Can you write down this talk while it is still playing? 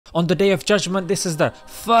On the day of judgment, this is the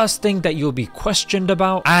first thing that you'll be questioned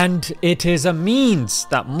about, and it is a means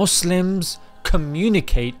that Muslims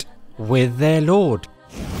communicate with their Lord.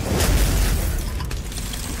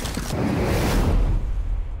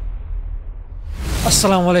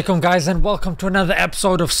 Assalamu alaikum guys, and welcome to another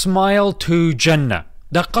episode of Smile to Jannah.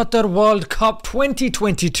 The Qatar World Cup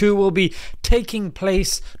 2022 will be taking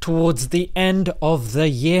place towards the end of the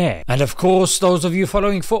year. And of course, those of you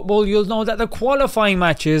following football, you'll know that the qualifying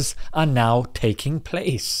matches are now taking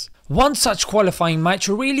place. One such qualifying match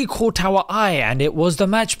really caught our eye, and it was the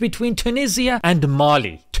match between Tunisia and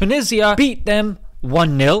Mali. Tunisia beat them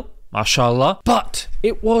 1-0, mashallah, but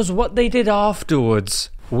it was what they did afterwards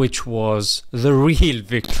which was the real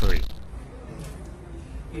victory.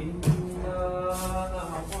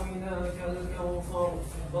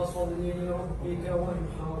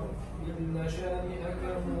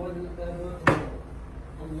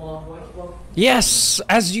 Yes,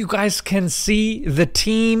 as you guys can see, the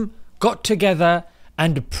team got together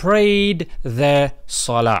and prayed their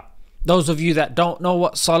salah. Those of you that don't know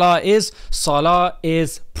what salah is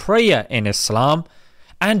prayer in Islam,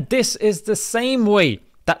 and this is the same way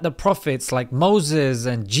that the prophets like Moses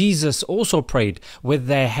and Jesus also prayed, with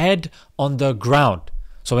their head on the ground.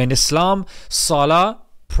 So in Islam, salah,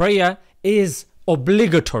 prayer, is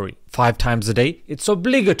obligatory. 5 times a day, it's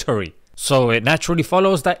obligatory. So it naturally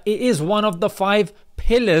follows that it is one of the 5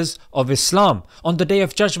 pillars of Islam. On the day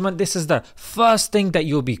of judgment, this is the first thing that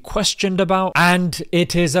you'll be questioned about, and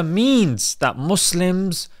it is a means that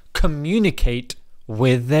Muslims communicate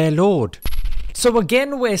with their Lord. So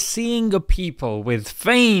again, we're seeing a people with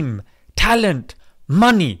fame, talent,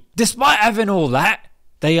 money. Despite having all that,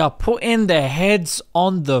 they are putting their heads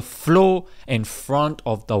on the floor in front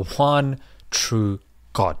of the one true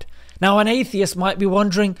God. Now, an atheist might be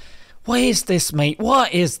wondering, what is this, mate?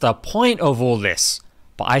 What is the point of all this?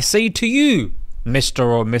 But I say to you, Mr.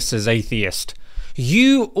 or Mrs. Atheist,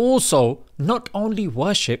 you also not only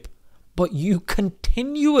worship, but you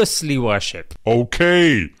continuously worship.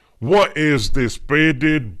 Okay. What is this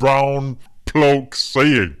bearded brown bloke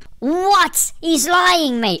saying? What? He's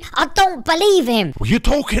lying, mate. I don't believe him. What are you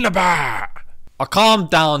talking about? Calm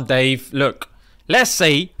down, Dave. Look, let's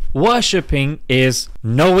say worshipping is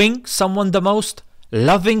knowing someone the most,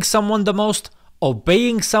 loving someone the most,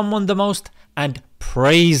 obeying someone the most, and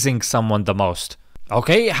praising someone the most.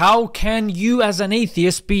 Okay, how can you as an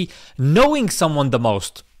atheist be knowing someone the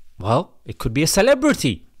most? Well, it could be a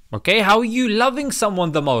celebrity. Okay, how are you loving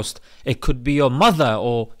someone the most? It could be your mother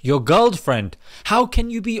or your girlfriend. How can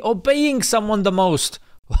you be obeying someone the most?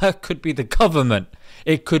 Well, it could be the government.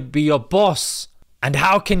 It could be your boss. And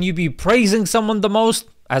how can you be praising someone the most?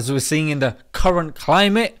 As we're seeing in the current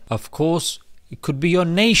climate, of course, it could be your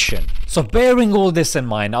nation. So bearing all this in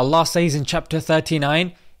mind, Allah says in chapter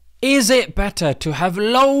 39, is it better to have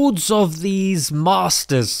loads of these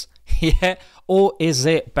masters? Yeah. Or is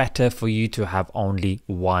it better for you to have only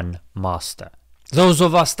one master? Those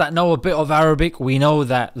of us that know a bit of Arabic, we know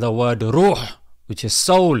that the word ruh, which is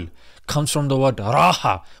soul, comes from the word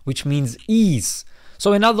raha, which means ease.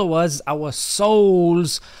 So in other words, our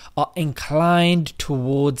souls are inclined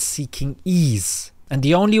towards seeking ease. And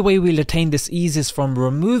the only way we'll attain this ease is from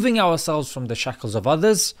removing ourselves from the shackles of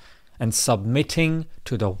others and submitting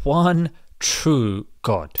to the one true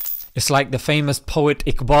God. It's like the famous poet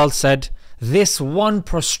Iqbal said, this one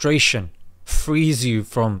prostration frees you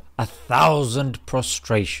from 1,000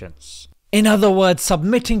 prostrations. In other words,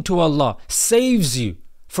 submitting to Allah saves you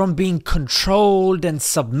from being controlled and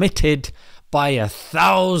submitted by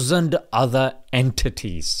 1,000 other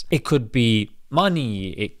entities. It could be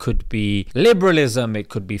money, it could be liberalism, it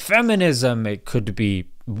could be feminism, it could be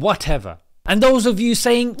whatever. And those of you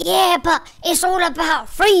saying, yeah, but it's all about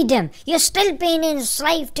freedom. You're still being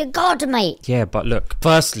enslaved to God, mate. Yeah, but look,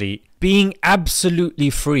 firstly, being absolutely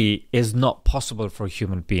free is not possible for a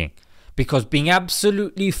human being, because being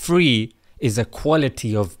absolutely free is a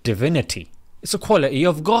quality of divinity. It's a quality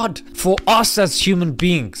of God. For us as human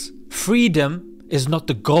beings, freedom is not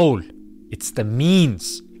the goal, it's the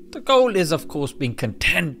means. The goal is, of course, being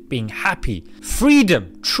content, being happy.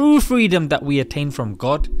 Freedom, true freedom that we attain from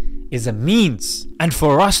God, is a means. And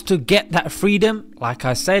for us to get that freedom, like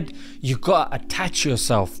I said, you gotta attach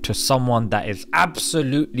yourself to someone that is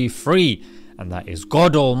absolutely free, and that is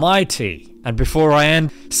God Almighty. And before I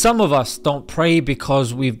end, some of us don't pray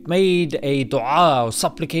because we've made a dua or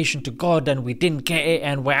supplication to God and we didn't get it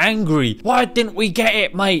and we're angry. Why didn't we get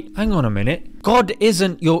it, mate? Hang on a minute. God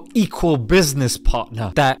isn't your equal business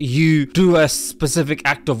partner that you do a specific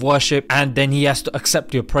act of worship and then he has to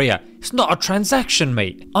accept your prayer. It's not a transaction,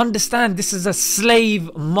 mate. Understand, this is a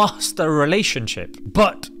slave-master relationship.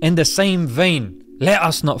 But in the same vein, let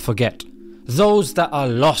us not forget, those that are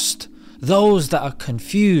lost, those that are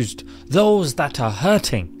confused, those that are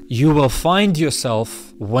hurting, you will find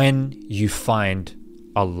yourself when you find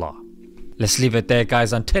Allah. Let's leave it there,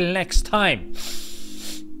 guys. Until next time.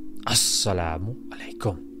 Assalamu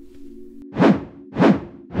alaikum.